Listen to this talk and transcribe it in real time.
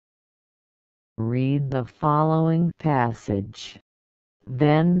Read the following passage.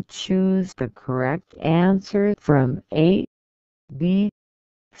 Then choose the correct answer from A, B,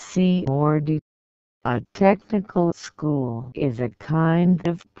 C or D. A technical school is a kind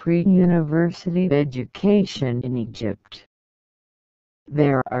of pre-university education in Egypt.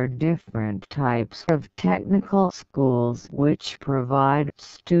 There are different types of technical schools which provide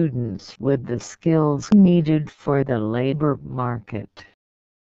students with the skills needed for the labor market.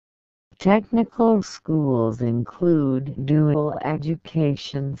 Technical schools include dual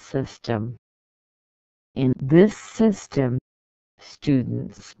education system. In this system,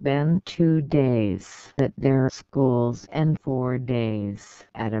 students spend 2 days at their schools and 4 days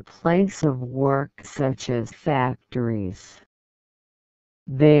at a place of work such as factories.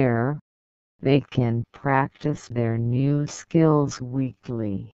 There, they can practice their new skills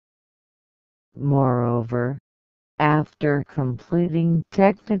weekly. Moreover, after completing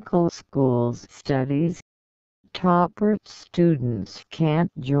technical schools studies, topper students can't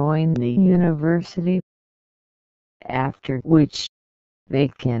join the university, after which they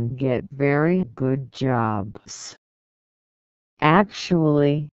can get very good jobs.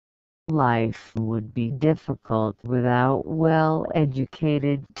 Actually, life would be difficult without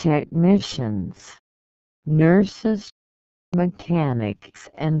well-educated technicians, nurses, mechanics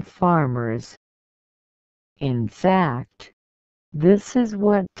and farmers. In fact, this is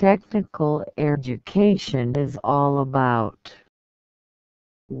what technical education is all about.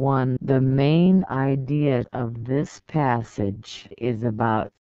 1. The main idea of this passage is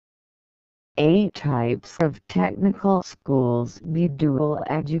about 8 types of technical schools. B. Dual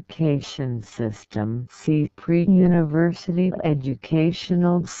education system. C. Pre-university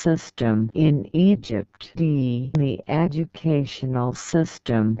educational system in Egypt. D. The educational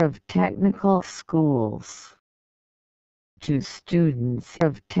system of technical schools. 2. Students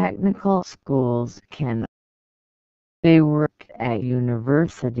of technical schools can A. Work at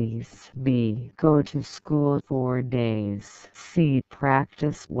universities. B. Go to school 4 days. C.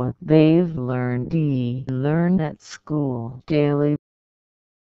 Practice what they've learned. D. Learn at school daily.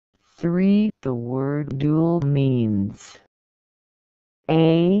 3. The word dual means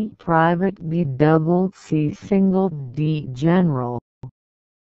A. Private. B. Double. C. Single. D. General.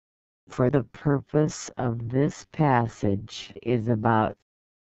 For the purpose of this passage is about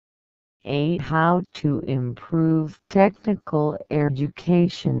A. How to improve technical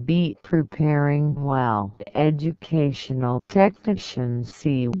education. B. Preparing well educational technicians.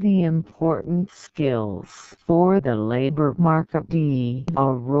 C. The important skills for the labor market. D.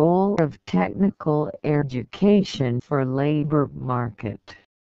 A role of technical education for labor market.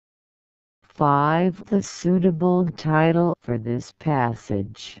 5. The suitable title for this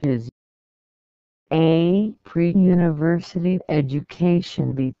passage is A. Pre-university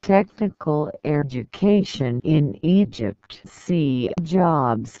education. B. Technical education in Egypt. C.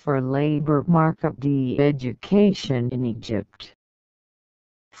 Jobs for labor market. D. Education in Egypt.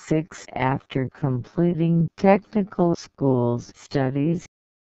 6. After completing technical schools studies,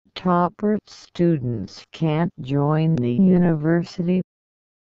 topper students can't join the university.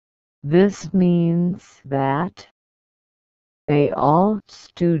 This means that all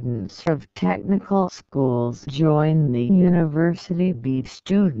students of technical schools join the university. B.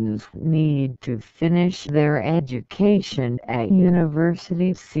 Students need to finish their education at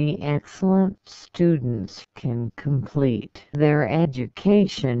university. C. Excellent students can complete their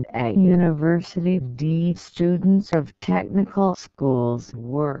education at university. D. Students of technical schools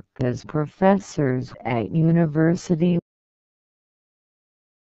work as professors at university.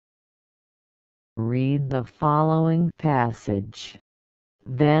 Read the following passage.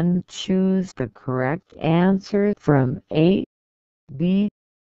 Then choose the correct answer from A, B,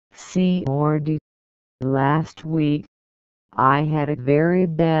 C or D. Last week, I had a very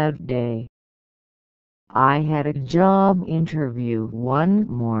bad day. I had a job interview one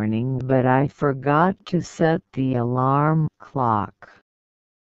morning, but I forgot to set the alarm clock.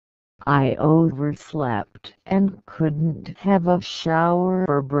 I overslept and couldn't have a shower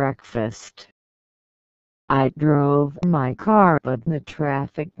for breakfast. I drove my car, but the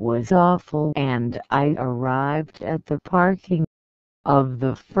traffic was awful and I arrived at the parking of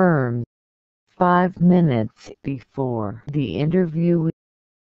the firm 5 minutes before the interview.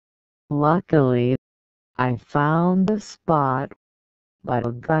 Luckily, I found a spot, but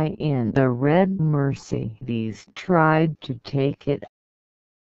a guy in the red Mercedes tried to take it.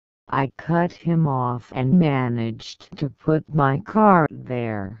 I cut him off and managed to put my car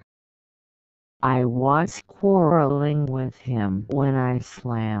there. I was quarreling with him when I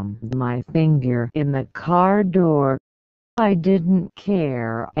slammed my finger in the car door. I didn't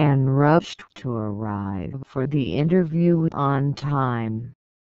care and rushed to arrive for the interview on time.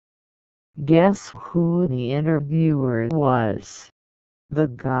 Guess who the interviewer was? The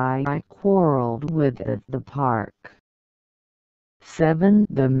guy I quarreled with at the park. 7.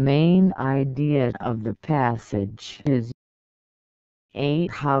 The main idea of the passage is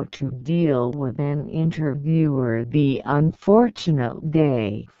 8. How to deal with an interviewer. The unfortunate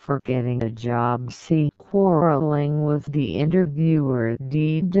day for getting a job. C. Quarreling with the interviewer.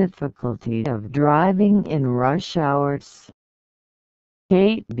 D. Difficulty of driving in rush hours.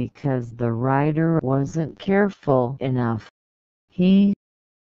 8. Because the writer wasn't careful enough. He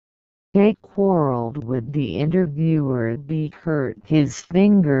quarreled with the interviewer. B. Hurt his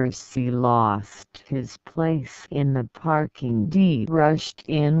fingers. C. Lost his place in the parking. D. Rushed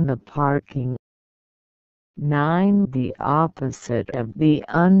in the parking. 9. The opposite of the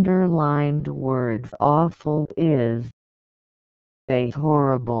underlined word awful is A.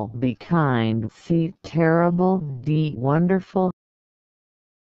 Horrible. B. Kind. C. Terrible. D. Wonderful.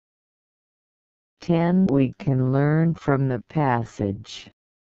 10. We can learn from the passage.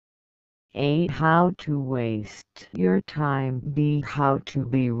 A. How to waste your time. B. How to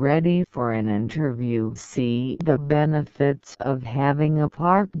be ready for an interview. C. The benefits of having a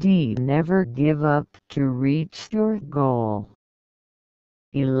part. D. Never give up to reach your goal.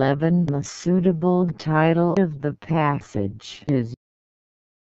 11. The suitable title of the passage is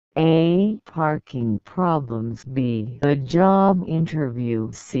A. Parking problems. B. The job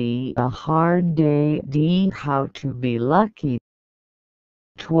interview. C. A hard day. D. How to be lucky.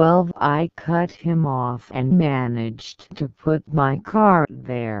 12. I cut him off and managed to put my car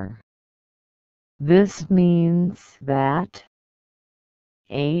there. This means that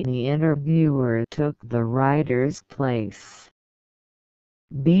A. The interviewer took the writer's place.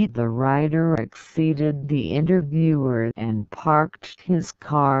 B. The writer exceeded the interviewer and parked his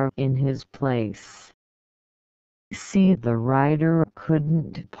car in his place. C. The writer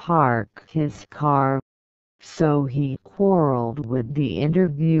couldn't park his car, so he quarreled with the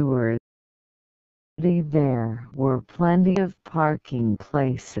interviewer. There were plenty of parking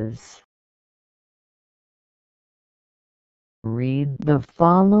places. Read the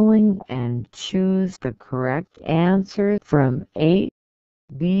following and choose the correct answer from A,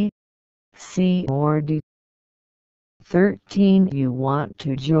 B, C or D. 13. You want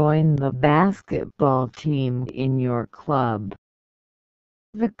to join the basketball team in your club.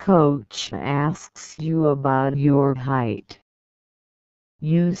 The coach asks you about your height.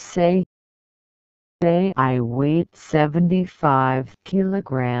 You say, I weigh 75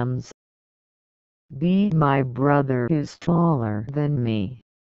 kilograms. B. My brother is taller than me.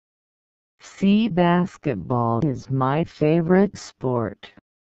 C. Basketball is my favorite sport.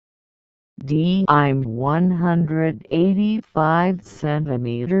 D. I'm 185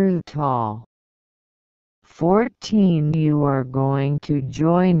 centimeters tall. 14. You are going to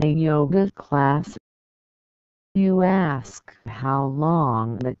join a yoga class. You ask how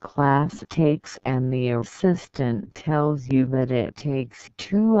long the class takes and the assistant tells you that it takes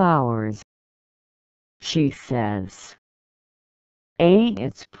 2 hours. She says, A.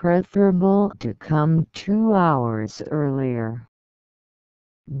 It's preferable to come 2 hours earlier.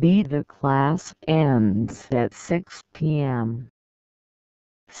 B. The class ends at 6 p.m.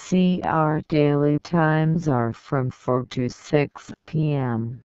 C. Our daily times are from 4 to 6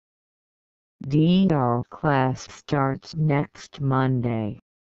 p.m. D. Our class starts next Monday.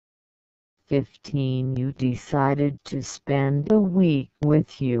 15. You decided to spend a week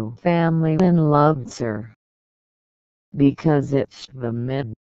with your family in Lubzer. Because it's the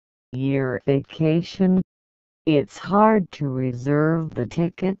mid-year vacation, it's hard to reserve the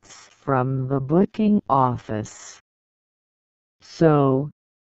tickets from the booking office. So,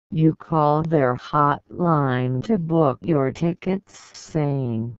 you call their hotline to book your tickets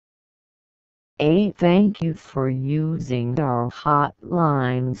saying, A. Thank you for using our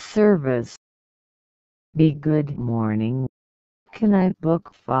hotline service. B. Good morning. Can I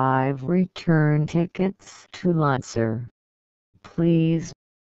book 5 return tickets to Lutzer, please?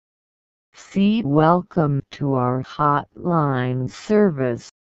 C. Welcome to our hotline service.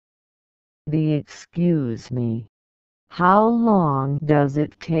 D. Excuse me. How long does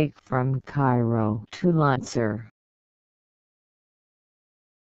it take from Cairo to Lutzer?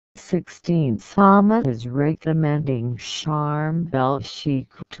 16. Sama is recommending Sharm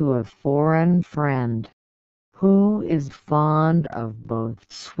el-Sheikh to a foreign friend who is fond of both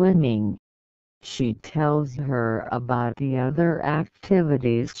swimming. She tells her about the other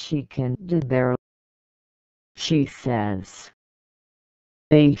activities she can do there. She says,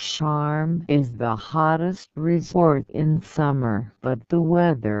 A Charm is the hottest resort in summer, but the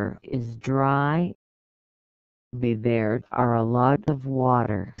weather is dry. B. There are a lot of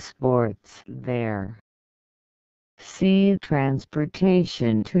water sports there. C.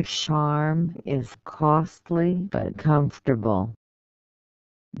 Transportation to Charm is costly but comfortable.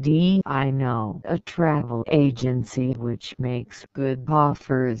 D. I know a travel agency which makes good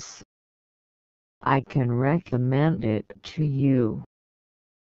offers. I can recommend it to you.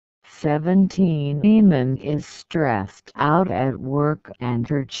 17. Eamon is stressed out at work and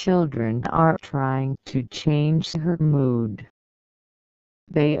her children are trying to change her mood.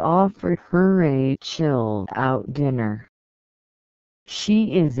 They offered her a chilled-out dinner.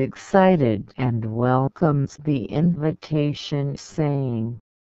 She is excited and welcomes the invitation, saying,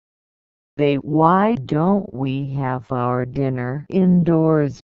 Why don't we have our dinner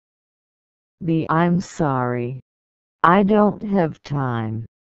indoors? B. I'm sorry. I don't have time.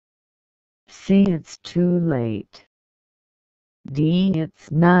 C. It's too late. D. It's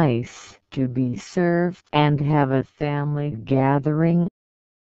nice to be served and have a family gathering.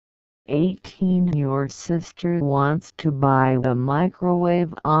 18. Your sister wants to buy a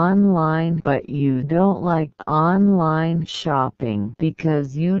microwave online, but you don't like online shopping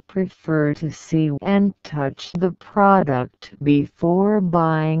because you prefer to see and touch the product before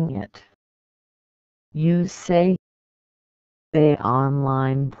buying it. You say, the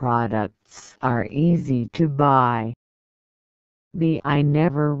online products are easy to buy. B. I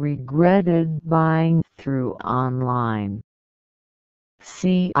never regretted buying through online.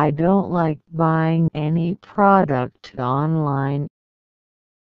 C. I don't like buying any product online.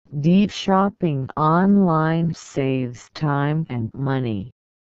 D. Shopping online saves time and money.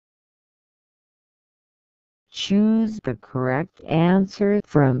 Choose the correct answer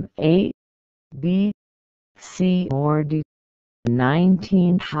from A, B, C or D.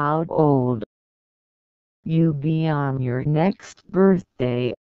 19. How old you be on your next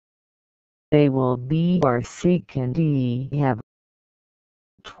birthday? They will be or C. Can D have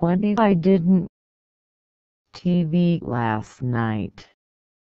 20. I didn't TV last night.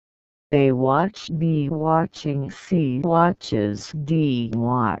 They watched B. Watching C. Watches D.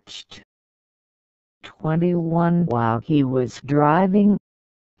 Watched. 21. While he was driving,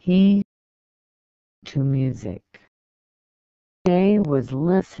 he to music. A was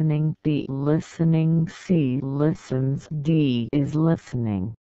listening. B. Listening. C. Listens. D. Is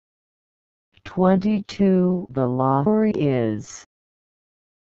listening. 22. The lottery is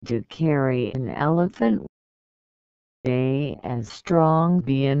to carry an elephant. A. As strong.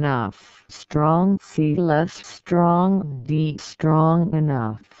 B. Enough strong. C. Less strong. D. Strong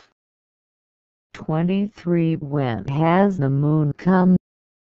enough. 23. When has the moon come?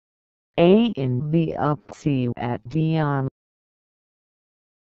 A. In B. Up. C. At D. On.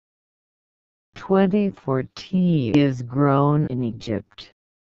 24. Tea is grown in Egypt.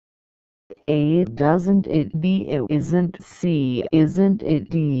 A. Doesn't it? B. It isn't. C. Isn't it?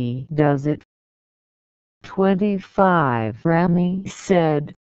 D. Does it? 25. Rami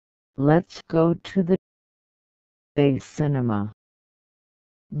said, let's go to the A. Cinema.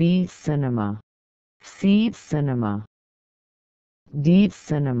 B. Cinema. C. Cinema. D.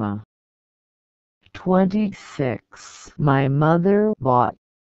 Cinema. 26. My mother bought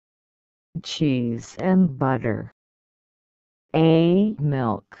cheese and butter. A.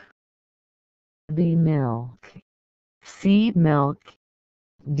 Milk. B. Milk. C. Milk.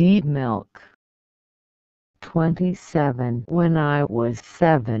 D. Milk. 27. When I was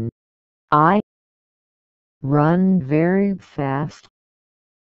 7, I run very fast.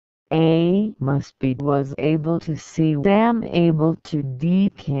 A. Must be was able to see. Am able to. D.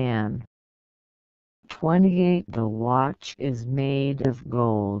 Can. 28. The watch is made of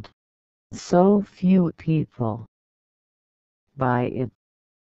gold. So few people buy it.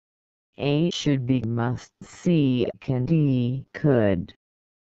 A. Should be. Must. C. Can. D. Could.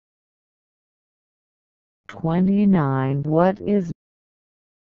 29. What is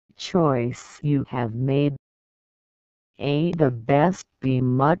choice you have made? A. The best. B.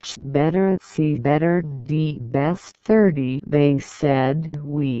 Much better. C. Better. D. Best. 30. They said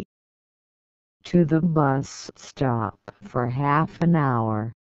we to the bus stop for half an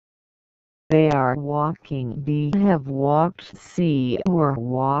hour. They are walking. B. Have walked. C. Or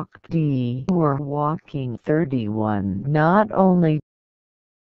walked. D. Or walking. 31. Not only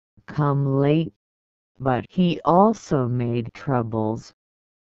come late, but he also made troubles.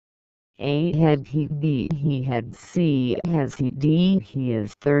 A. Had he, B. He had, C. Has he, D. He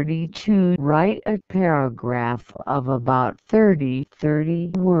is. 32. Write a paragraph of about 30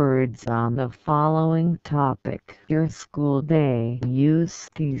 words on the following topic. Your school day. Use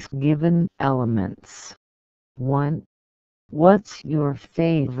these given elements. 1. What's your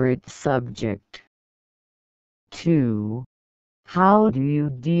favorite subject? 2. How do you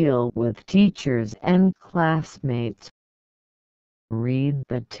deal with teachers and classmates? Read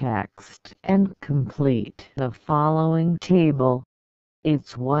the text and complete the following table.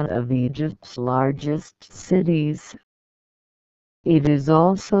 It's one of Egypt's largest cities. It is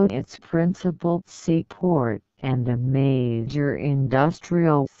also its principal seaport and a major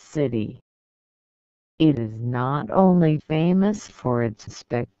industrial city. It is not only famous for its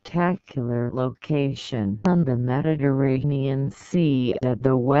spectacular location on the Mediterranean Sea at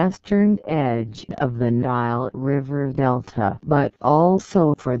the western edge of the Nile River Delta, but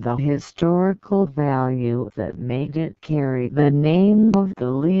also for the historical value that made it carry the name of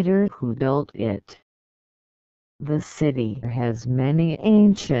the leader who built it. The city has many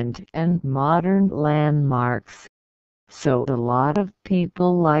ancient and modern landmarks, so a lot of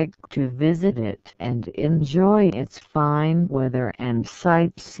people like to visit it and enjoy its fine weather and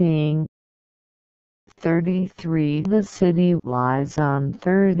sightseeing. 33. The city lies on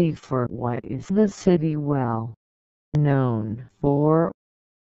 34. What is the city well known for?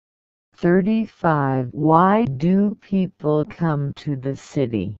 35. Why do people come to the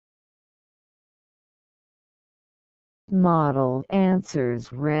city? Model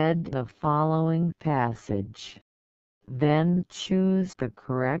answers. Read the following passage. Then choose the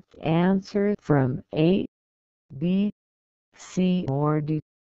correct answer from A, B, C or D.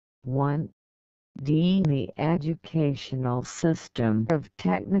 1. D. The educational system of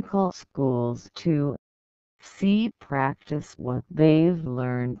technical schools. 2. C. Practice what they've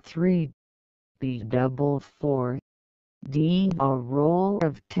learned. 3. B. Double 4. D. A role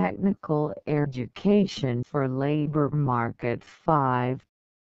of technical education for labor market. 5.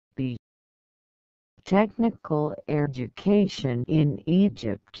 B. Technical education in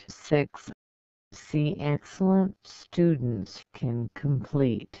Egypt. 6. C. Excellent students can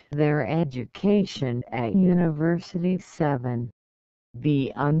complete their education at university. 7.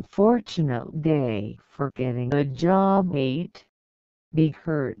 B. Unfortunate day for getting a job. 8. B.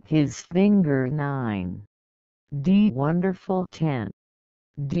 Hurt his finger. 9. D. Wonderful. 10.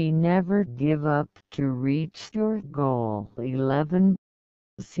 D. Never give up to reach your goal. 11.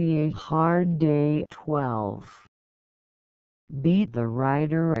 C. A hard day. 12. B. The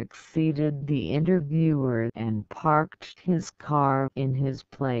writer exceeded the interviewer and parked his car in his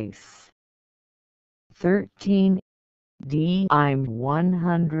place. 13. D. I'm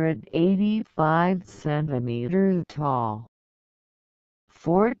 185 centimeters tall.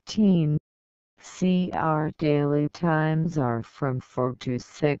 14. C. Our daily times are from 4 to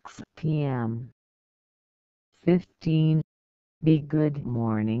 6 p.m. 15. B. Good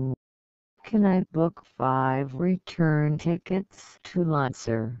morning. Can I book 5 return tickets to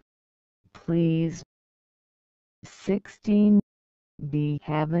Luxor, please? 16. B.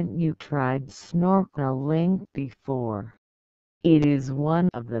 Haven't you tried snorkeling before? It is one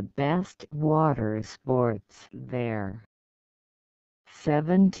of the best water sports there.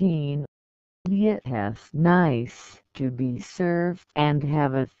 17. It's nice to be served and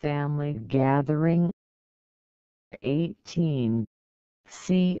have a family gathering. 18.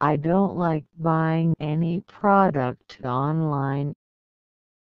 C. I don't like buying any product online.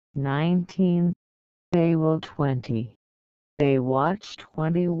 19. They will 20. They watch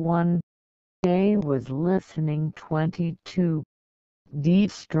 21. They was listening 22. D.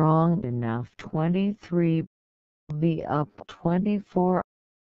 Strong enough 23. B. Up 24.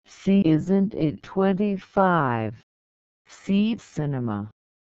 C. Isn't it 25? C. Cinema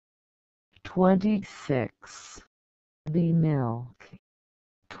 26. B. Milk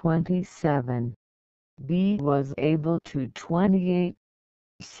 27. B. Was able to 28.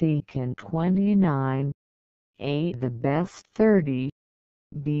 C. Can 29. A. The best 30.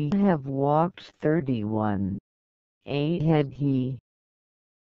 B. Have walked 31. A. Had he.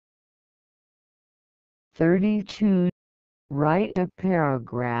 32. Write a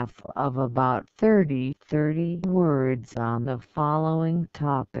paragraph of about 30 words on the following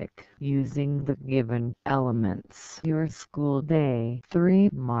topic using the given elements. Your school day. 3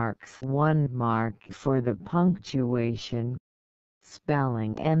 marks. 1 mark for the punctuation,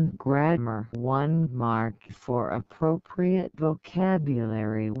 spelling and grammar. 1 mark for appropriate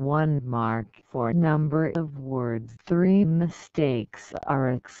vocabulary. 1 mark for number of words. 3 mistakes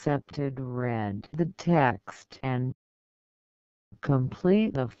are accepted. Read the text and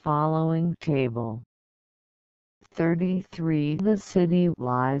Complete the following table. 33. The city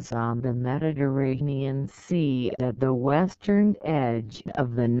lies on the Mediterranean Sea at the western edge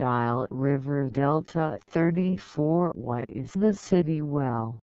of the Nile River Delta. 34. What is the city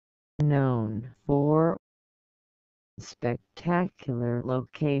well known for? Spectacular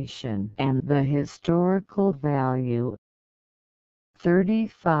location and the historical value.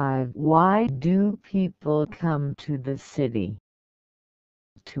 35. Why do people come to the city?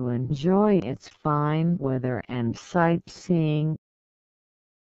 To enjoy its fine weather and sightseeing.